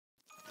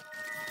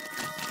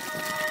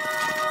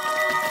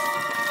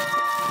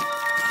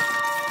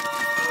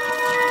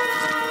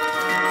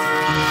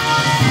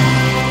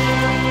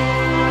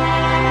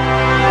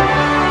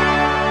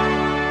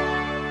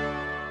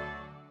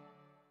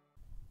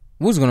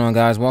What's going on,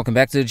 guys? Welcome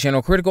back to the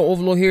channel. Critical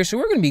Overlord here. So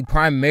we're going to be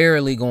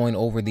primarily going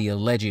over the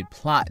alleged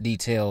plot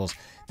details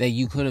that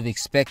you could have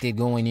expected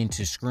going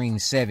into Scream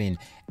 7.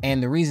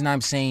 And the reason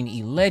I'm saying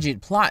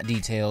alleged plot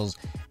details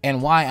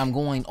and why I'm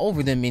going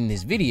over them in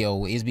this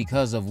video is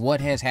because of what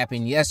has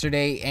happened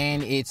yesterday,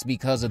 and it's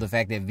because of the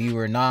fact that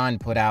Viewer Non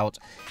put out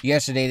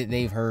yesterday that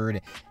they've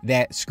heard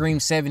that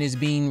Scream 7 is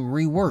being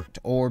reworked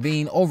or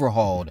being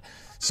overhauled.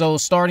 So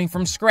starting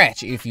from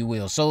scratch, if you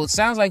will. So it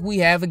sounds like we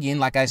have, again,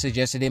 like I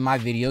suggested in my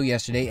video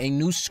yesterday, a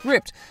new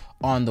script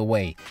on the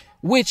way.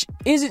 Which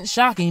isn't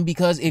shocking,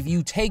 because if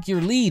you take your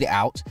lead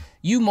out,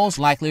 you most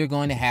likely are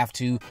going to have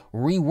to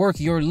rework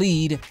your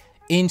lead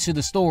into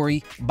the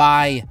story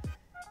by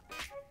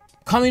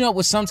coming up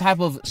with some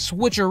type of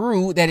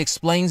switcheroo that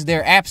explains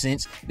their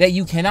absence that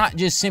you cannot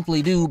just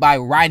simply do by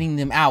writing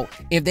them out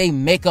if they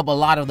make up a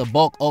lot of the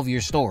bulk of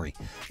your story.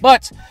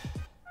 But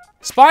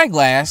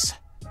Spyglass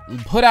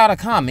put out a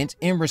comment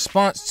in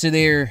response to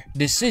their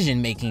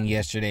decision making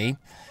yesterday,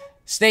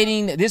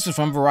 stating, this was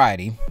from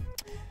Variety,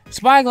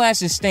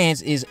 Spyglass's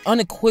stance is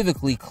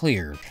unequivocally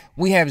clear.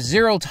 We have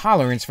zero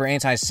tolerance for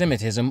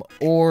anti-Semitism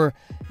or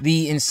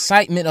the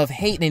incitement of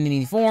hate in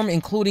any form,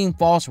 including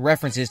false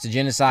references to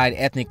genocide,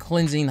 ethnic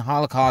cleansing,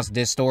 Holocaust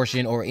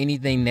distortion, or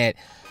anything that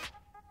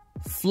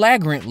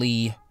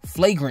flagrantly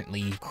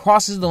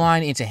crosses the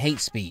line into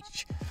hate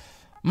speech.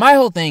 My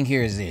whole thing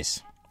here is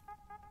this.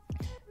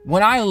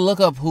 When I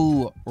look up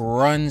who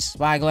runs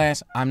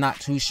Spyglass, I'm not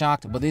too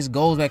shocked, but this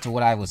goes back to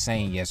what I was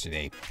saying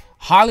yesterday.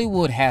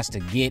 Hollywood has to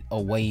get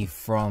away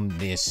from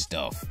this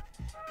stuff.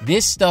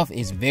 This stuff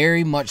is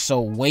very much so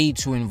way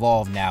too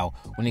involved now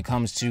when it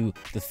comes to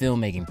the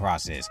filmmaking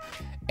process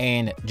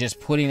and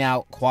just putting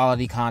out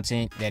quality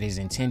content that is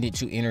intended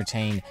to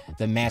entertain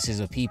the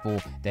masses of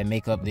people that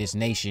make up this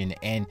nation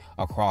and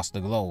across the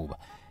globe.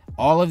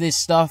 All of this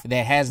stuff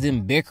that has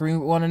them bickering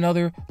with one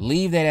another,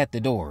 leave that at the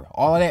door.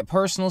 All of that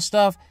personal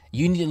stuff,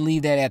 you need to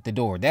leave that at the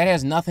door. That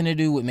has nothing to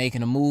do with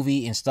making a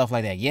movie and stuff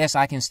like that. Yes,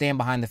 I can stand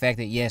behind the fact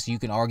that, yes, you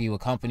can argue a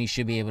company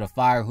should be able to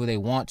fire who they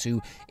want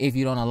to if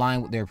you don't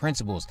align with their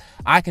principles.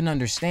 I can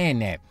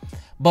understand that.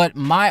 But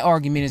my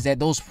argument is that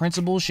those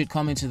principles should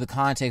come into the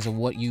context of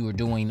what you are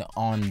doing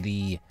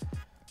in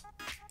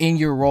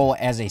your role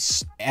as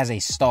a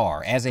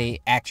star, as a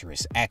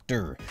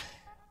actor.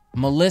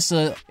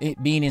 Melissa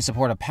being in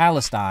support of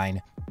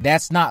Palestine,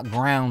 that's not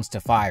grounds to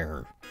fire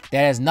her.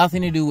 That has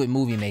nothing to do with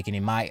movie making,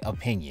 in my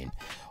opinion.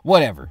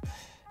 Whatever.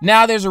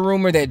 Now there's a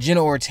rumor that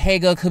Jenna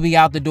Ortega could be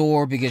out the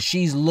door because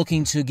she's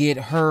looking to get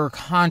her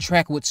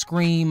contract with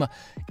Scream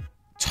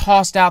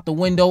tossed out the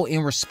window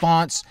in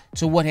response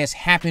to what has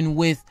happened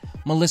with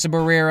Melissa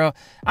Barrera.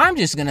 I'm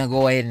just gonna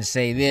go ahead and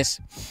say this.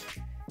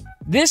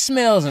 This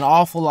smells an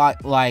awful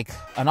lot like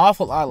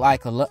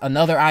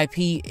another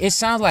IP. It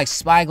sounds like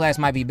Spyglass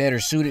might be better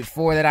suited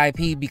for that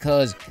IP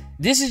because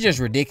this is just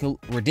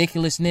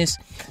ridiculousness.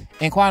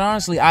 And quite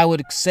honestly, I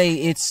would say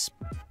it's,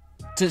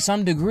 to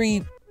some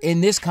degree, in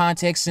this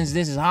context, since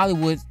this is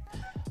Hollywood,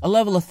 a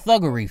level of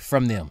thuggery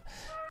from them.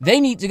 They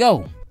need to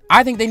go.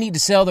 I think they need to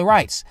sell the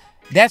rights.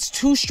 That's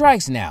 2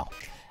 strikes now.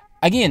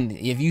 Again,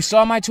 if you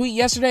saw my tweet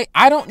yesterday,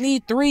 I don't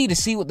need 3 to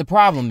see what the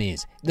problem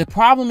is. The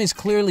problem is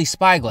clearly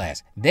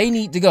Spyglass. They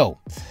need to go.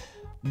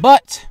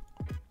 But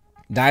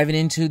diving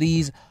into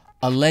these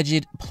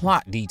alleged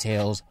plot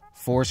details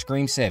for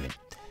Scream 7.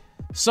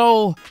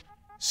 So,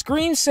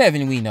 Scream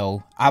 7, we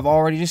know, I've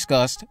already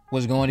discussed,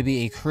 was going to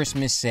be a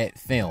Christmas set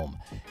film.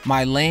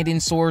 My Landon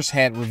source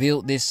had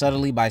revealed this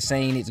subtly by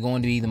saying it's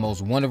going to be the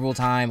most wonderful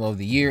time of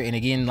the year. And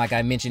again, like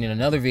I mentioned in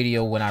another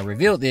video when I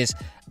revealed this,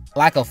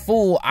 like a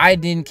fool, I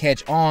didn't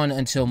catch on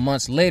until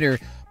months later,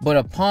 but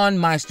upon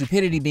my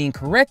stupidity being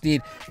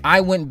corrected, I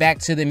went back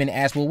to them and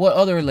asked, well, what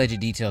other alleged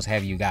details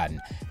have you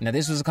gotten? Now,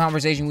 this was a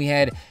conversation we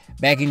had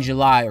back in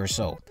July or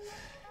so.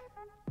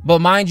 But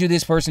mind you,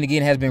 this person,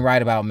 again, has been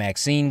right about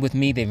Maxine with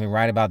me. They've been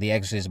right about The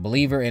Exorcist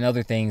Believer and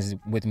other things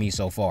with me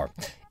so far.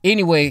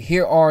 Anyway,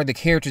 here are the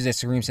characters that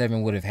Scream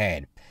 7 would have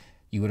had.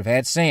 You would have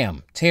had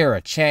Sam,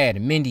 Tara,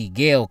 Chad, Mindy,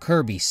 Gail,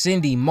 Kirby,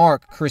 Cindy,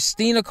 Mark,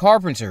 Christina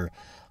Carpenter,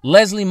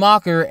 Leslie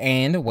Mocker,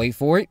 and, wait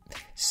for it,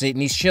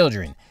 Sidney's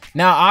children.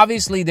 Now,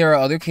 obviously, there are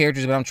other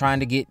characters, but I'm trying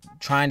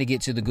to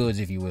get to the goods,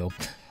 if you will.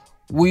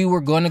 We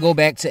were going to go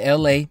back to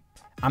L.A.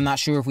 I'm not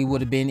sure if we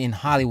would have been in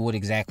Hollywood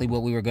exactly,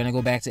 but we were going to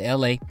go back to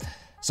L.A.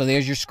 So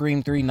there's your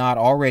Scream 3 nod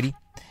already.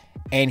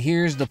 And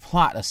here's the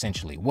plot,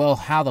 essentially. Well,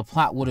 how the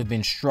plot would have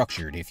been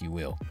structured, if you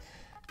will.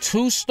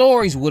 2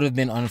 stories would have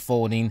been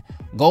unfolding.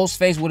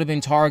 Ghostface would have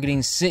been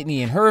targeting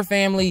Sidney and her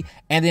family,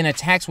 and then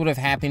attacks would have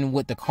happened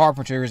with the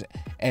Carpenters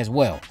as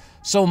well.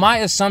 So my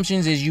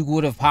assumptions is you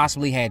would have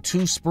possibly had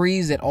 2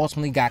 sprees that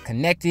ultimately got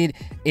connected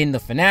in the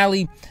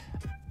finale.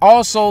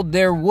 Also,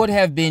 there would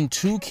have been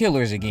 2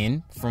 killers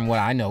again, from what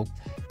I know.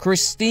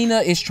 Christina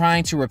is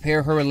trying to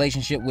repair her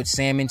relationship with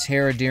Sam and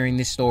Tara during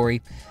this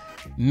story.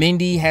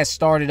 Mindy has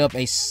started up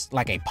a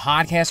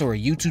podcast or a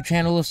YouTube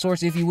channel of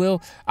sorts, if you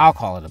will. I'll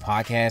call it a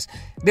podcast.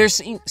 There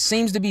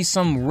seems to be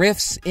some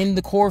rifts in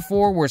the core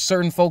 4 where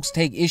certain folks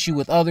take issue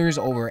with others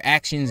over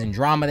actions and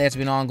drama that's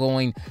been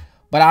ongoing.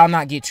 but I'll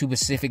not get too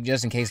specific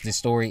just in case this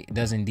story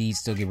does indeed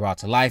still get brought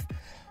to life.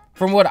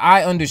 From what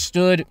I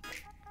understood,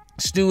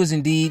 Stu is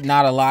indeed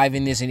not alive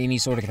in this in any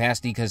sort of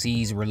capacity because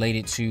he's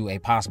related to a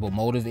possible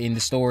motive in the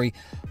story.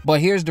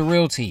 But here's the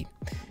real tea.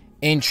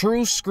 In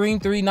true Scream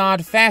 3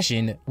 nod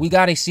fashion, we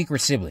got a secret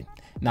sibling.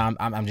 Nah,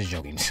 I'm just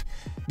joking.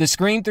 The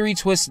Scream 3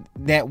 twist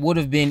that would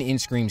have been in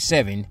Scream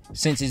 7,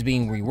 since it's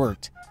being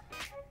reworked,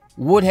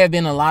 would have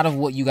been a lot of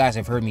what you guys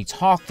have heard me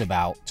talk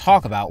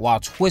about while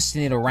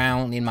twisting it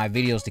around in my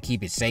videos to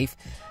keep it safe.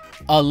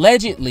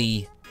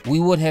 Allegedly, we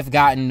would have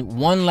gotten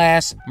one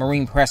last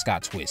Maureen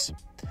Prescott twist.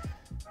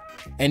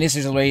 And this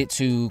is related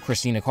to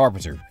Christina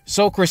Carpenter.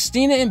 So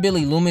Christina and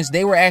Billy Loomis,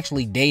 they were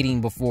actually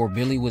dating before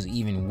Billy was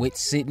even with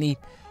Sidney.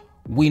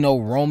 We know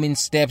Roman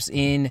steps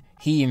in.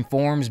 He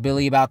informs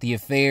Billy about the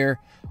affair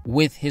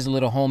with his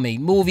little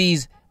homemade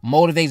movies,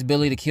 motivates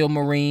Billy to kill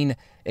Maureen,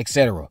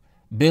 etc.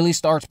 Billy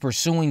starts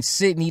pursuing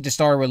Sidney to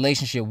start a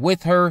relationship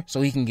with her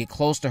so he can get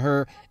close to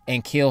her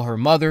and kill her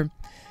mother.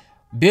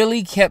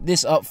 Billy kept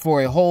this up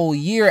for a whole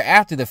year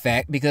after the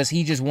fact because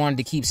he just wanted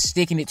to keep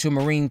sticking it to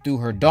Maureen through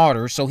her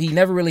daughter, so he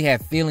never really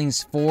had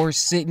feelings for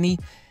Sidney.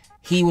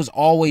 He was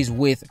always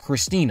with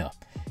Christina.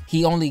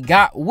 He only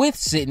got with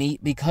Sidney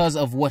because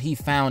of what he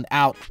found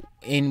out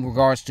in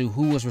regards to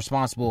who was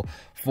responsible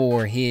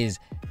for his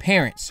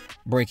parents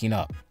breaking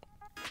up.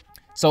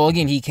 So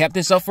again, he kept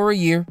this up for a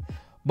year,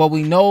 but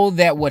we know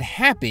that what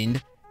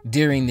happened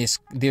during this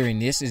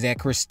is that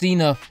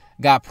Christina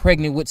got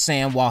pregnant with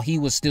Sam while he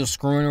was still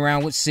screwing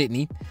around with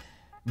Sidney.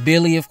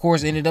 Billy, of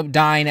course, ended up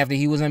dying after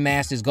he was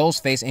unmasked as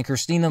Ghostface, and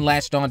Christina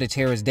latched on to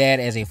Tara's dad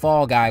as a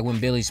fall guy when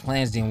Billy's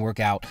plans didn't work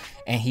out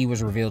and he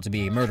was revealed to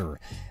be a murderer.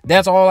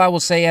 That's all I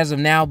will say as of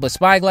now, but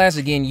Spyglass,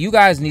 again, you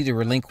guys need to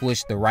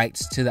relinquish the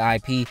rights to the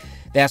IP.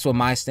 That's what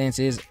my stance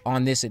is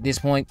on this at this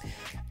point.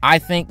 I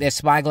think that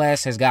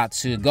Spyglass has got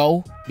to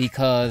go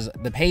because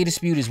the pay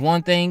dispute is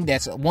one thing.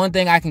 That's one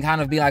thing I can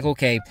kind of be like,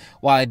 okay,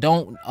 while I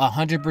don't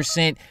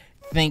 100%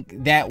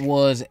 think that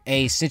was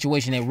a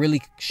situation that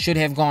really should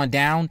have gone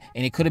down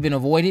and it could have been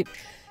avoided,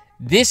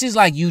 this is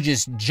like you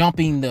just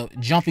jumping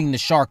the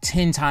shark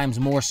 10 times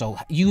more. So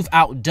you've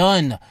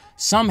outdone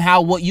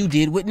somehow what you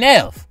did with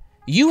Neve.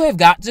 You have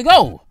got to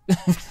go.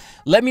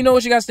 Let me know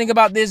what you guys think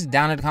about this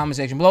down in the comment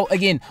section below.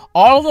 Again,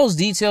 all of those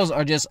details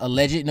are just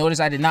alleged. Notice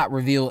I did not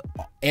reveal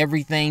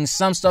everything.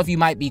 Some stuff you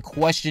might be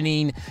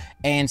questioning,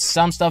 and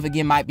some stuff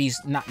again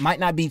might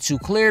not be too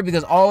clear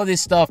because all of this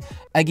stuff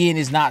again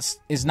is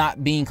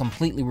not being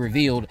completely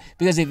revealed,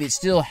 because if it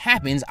still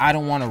happens, I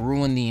don't want to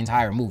ruin the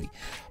entire movie.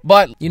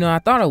 But you know, I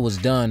thought I was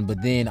done,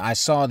 but then I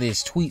saw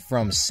this tweet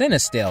from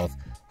Cinestealth,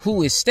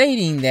 who is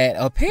stating that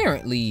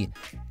apparently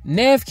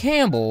Neve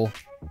Campbell,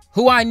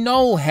 who I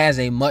know has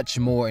a much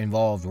more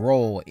involved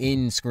role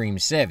in Scream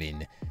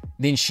 7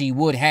 than she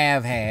would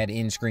have had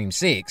in Scream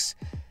 6,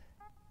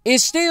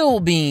 is still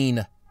being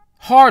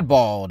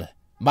hardballed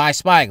by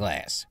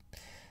Spyglass.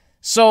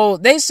 So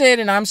they said,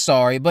 and I'm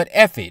sorry, but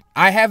F it,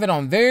 I have it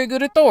on very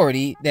good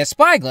authority that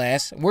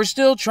Spyglass were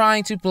still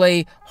trying to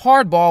play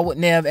hardball with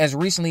Neve as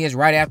recently as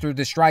right after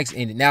the strikes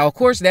ended. Now, of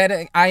course,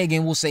 that I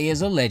again will say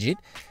is alleged,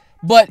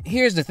 but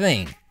here's the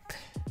thing.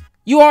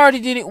 You already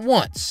did it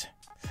once.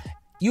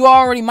 You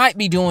already might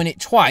be doing it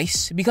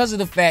twice because of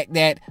the fact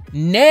that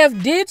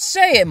Neve did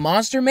say at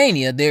Monster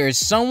Mania there is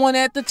someone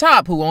at the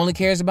top who only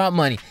cares about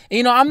money. And,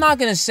 you know, I'm not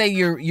going to say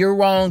you're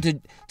wrong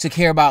to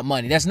care about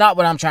money. That's not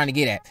what I'm trying to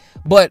get at.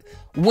 But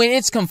when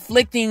it's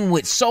conflicting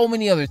with so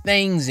many other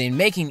things and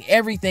making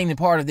everything a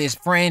part of this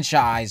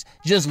franchise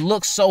just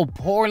look so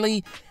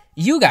poorly,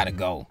 you got to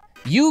go.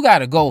 You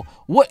gotta go.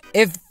 What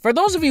if, for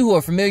those of you who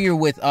are familiar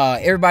with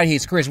Everybody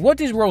Hates Chris, what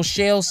did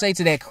Rochelle say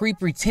to that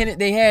creepy tenant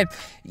they had?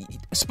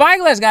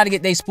 Spyglass got to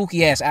get their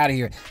spooky ass out of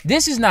here.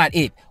 This is not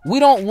it. We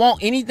don't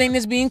want anything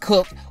that's being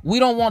cooked. We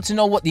don't want to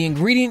know what the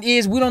ingredient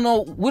is. We don't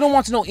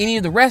want to know any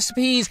of the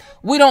recipes.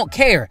 We don't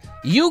care.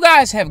 You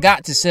guys have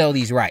got to sell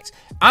these rights.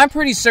 I'm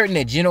pretty certain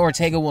that Jenna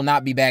Ortega will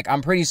not be back.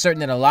 I'm pretty certain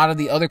that a lot of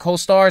the other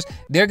co-stars,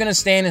 they're going to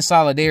stand in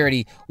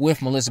solidarity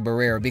with Melissa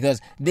Barrera, because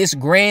this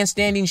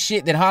grandstanding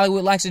shit that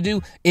Hollywood likes to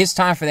do, it's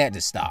time for that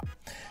to stop.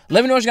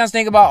 Let me know what you guys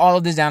think about all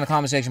of this down in the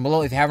comment section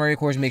below. If you haven't already, of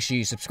course, make sure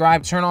you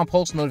subscribe, turn on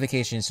post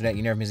notifications so that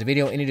you never miss a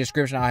video. In the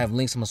description, I have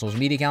links to my social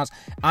media accounts.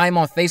 I'm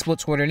on Facebook,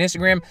 Twitter, and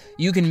Instagram.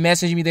 You can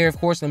message me there, of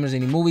course. Let me know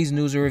any movies,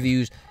 news, or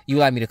reviews you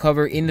would like me to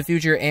cover in the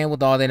future. And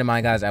with all that in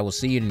mind, guys, I will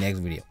see you in the next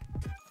video.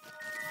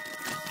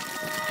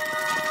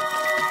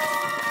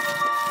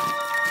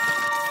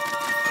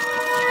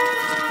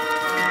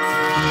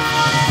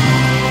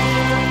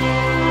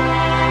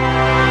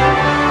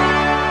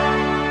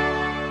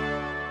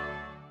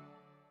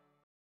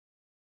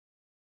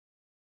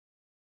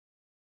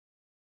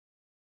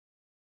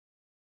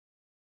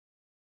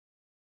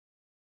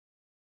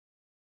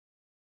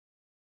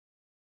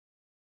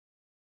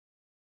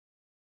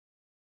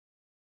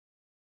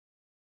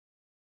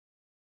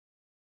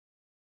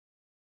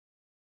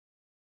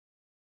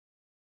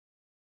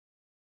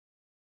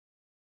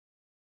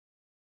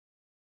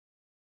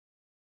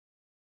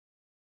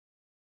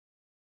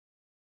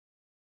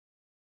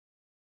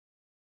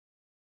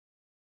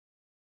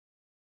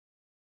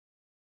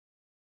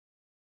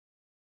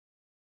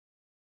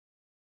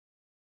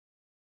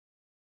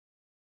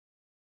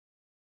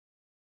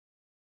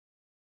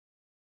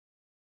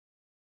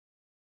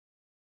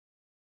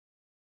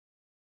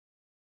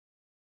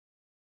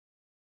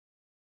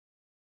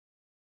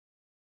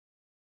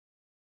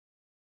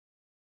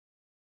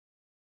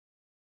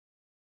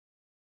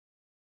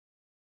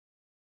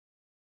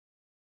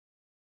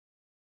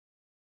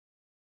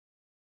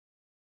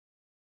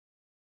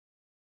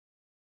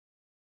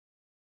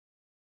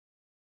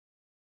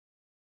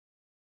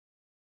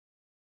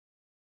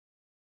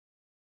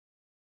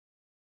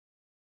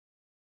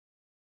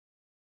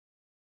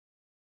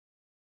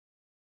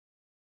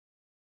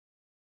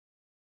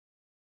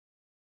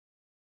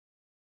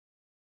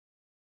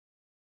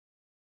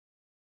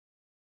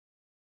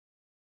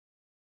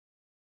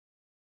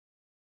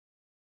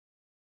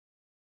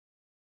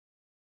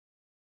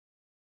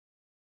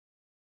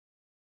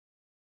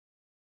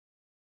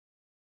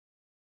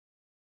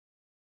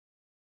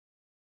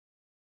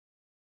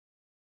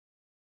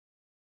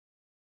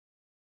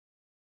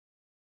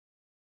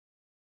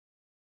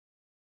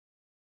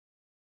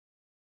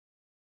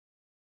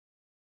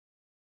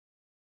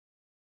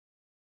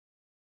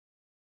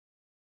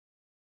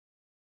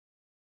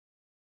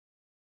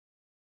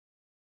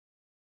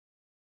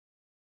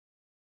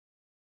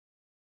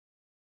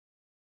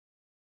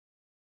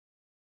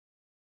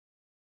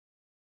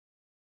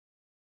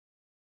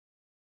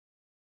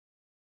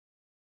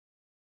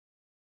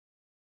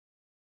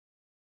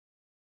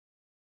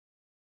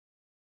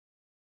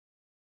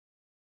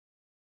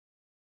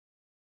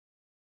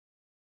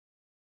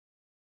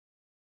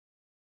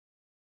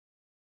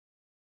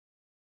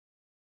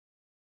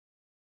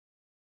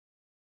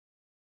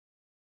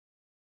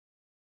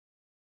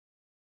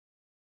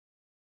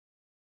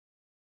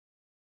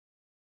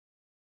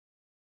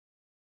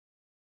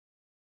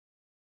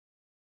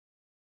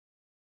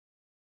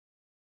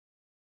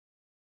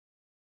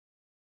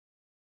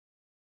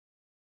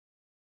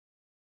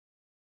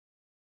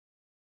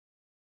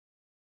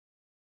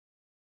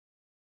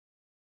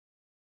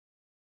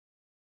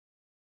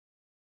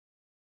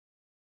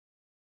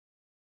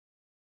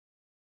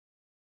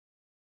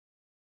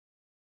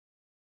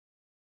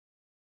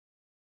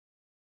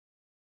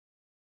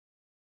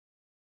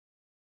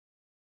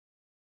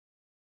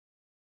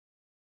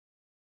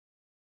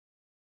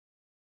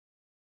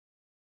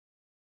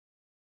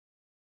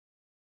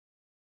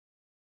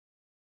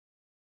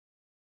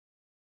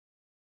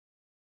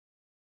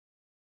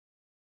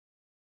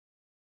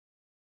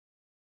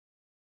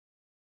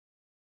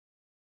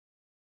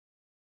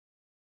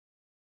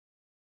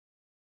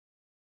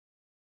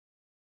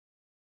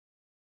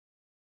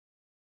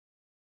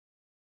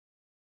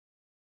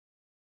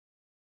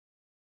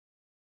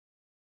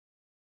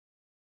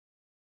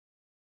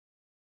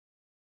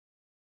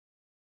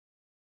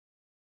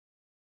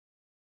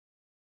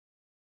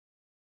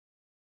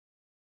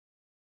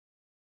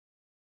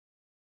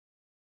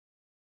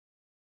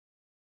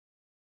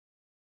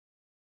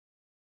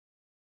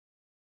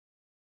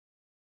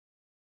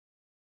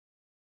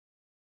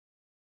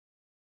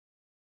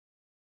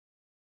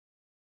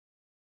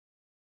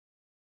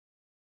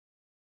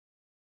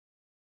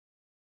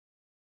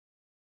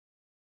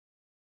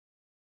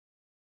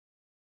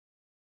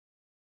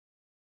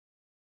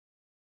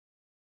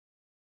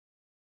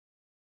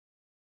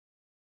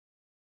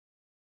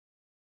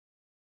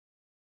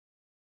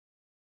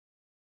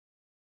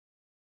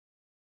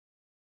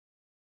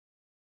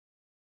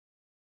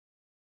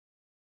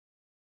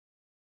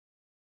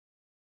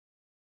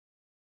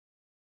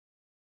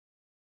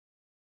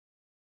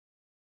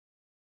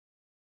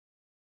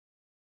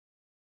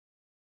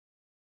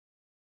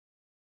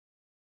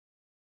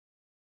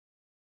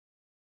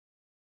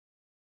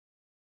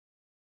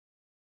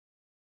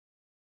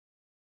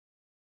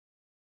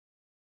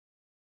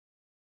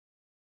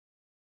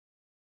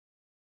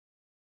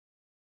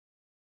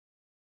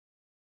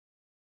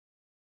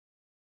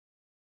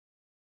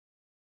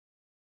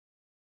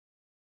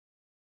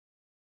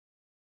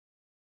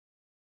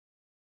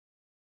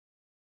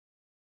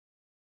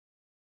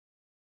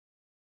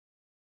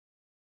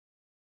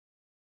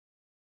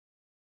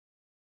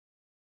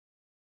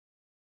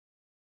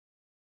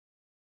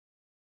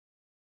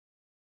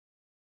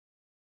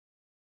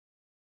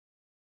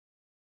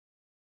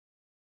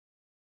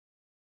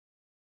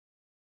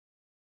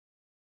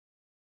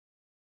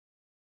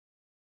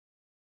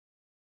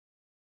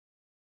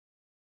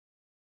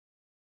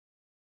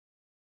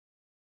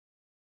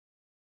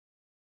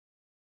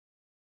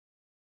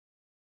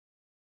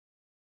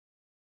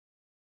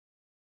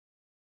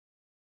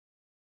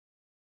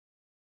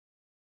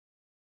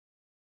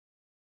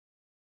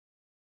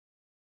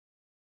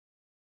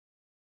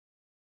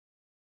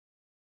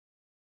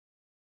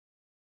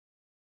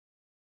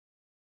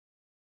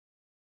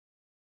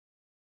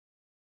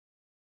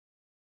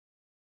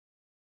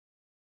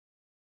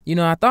 You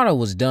know, I thought I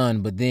was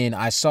done, but then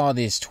I saw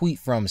this tweet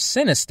from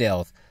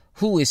Cinestealth,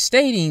 who is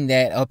stating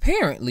that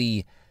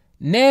apparently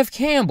Neve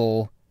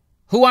Campbell,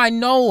 who I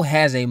know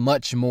has a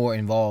much more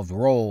involved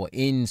role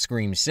in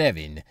Scream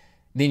 7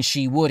 than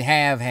she would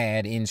have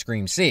had in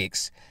Scream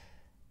 6,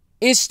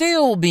 is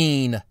still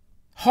being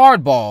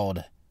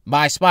hardballed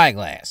by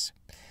Spyglass.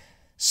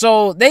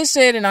 So they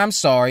said, and I'm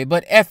sorry,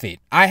 but F it.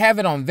 I have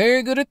it on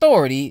very good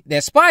authority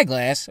that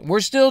Spyglass were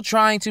still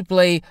trying to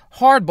play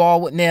hardball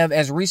with Neve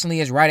as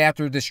recently as right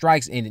after the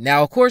strikes ended.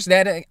 Now, of course,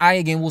 that I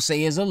again will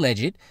say is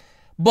alleged.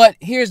 But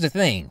here's the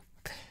thing.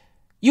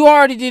 You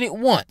already did it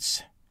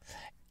once.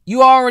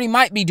 You already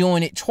might be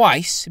doing it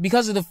twice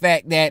because of the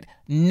fact that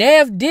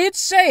Neve did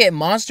say at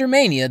Monster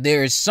Mania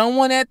there is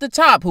someone at the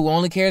top who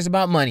only cares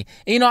about money.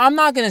 And, you know, I'm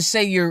not going to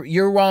say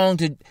you're wrong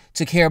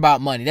to care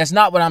about money. That's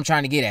not what I'm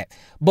trying to get at.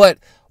 But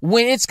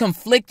when it's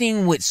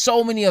conflicting with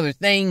so many other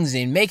things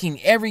and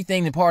making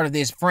everything a part of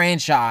this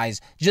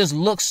franchise just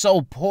look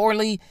so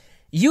poorly,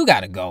 you got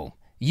to go.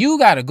 You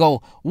gotta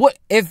go. What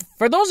if,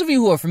 for those of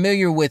you who are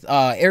familiar with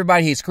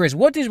Everybody Hates Chris,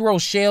 what did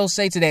Rochelle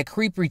say to that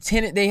creepy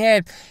tenant they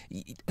had?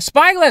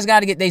 Spyglass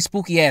got to get their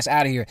spooky ass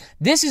out of here.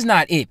 This is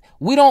not it.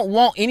 We don't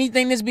want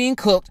anything that's being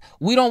cooked.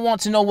 We don't want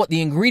to know what the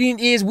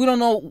ingredient is. We don't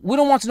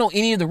want to know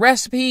any of the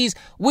recipes.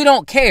 We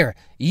don't care.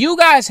 You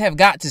guys have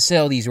got to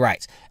sell these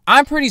rights.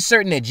 I'm pretty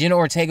certain that Jenna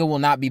Ortega will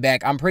not be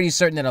back. I'm pretty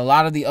certain that a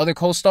lot of the other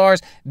co-stars,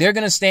 they're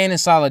going to stand in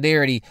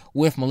solidarity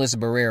with Melissa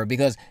Barrera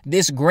because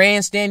this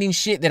grandstanding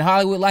shit that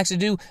Hollywood likes to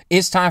do,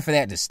 it's time for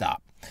that to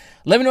stop.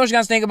 Let me know what you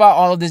guys think about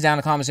all of this down in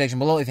the comment section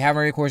below. If you haven't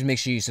already, of course, make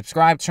sure you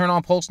subscribe, turn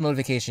on post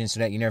notifications so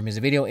that you never miss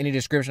a video. In the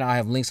description, I'll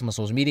have links to my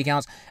social media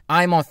accounts.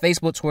 I'm on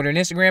Facebook, Twitter, and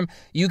Instagram.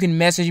 You can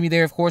message me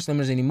there, of course. Let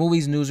me know any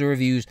movies, news, or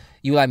reviews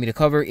you would like me to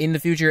cover in the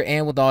future.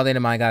 And with all that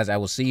in mind, guys, I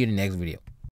will see you in the next video.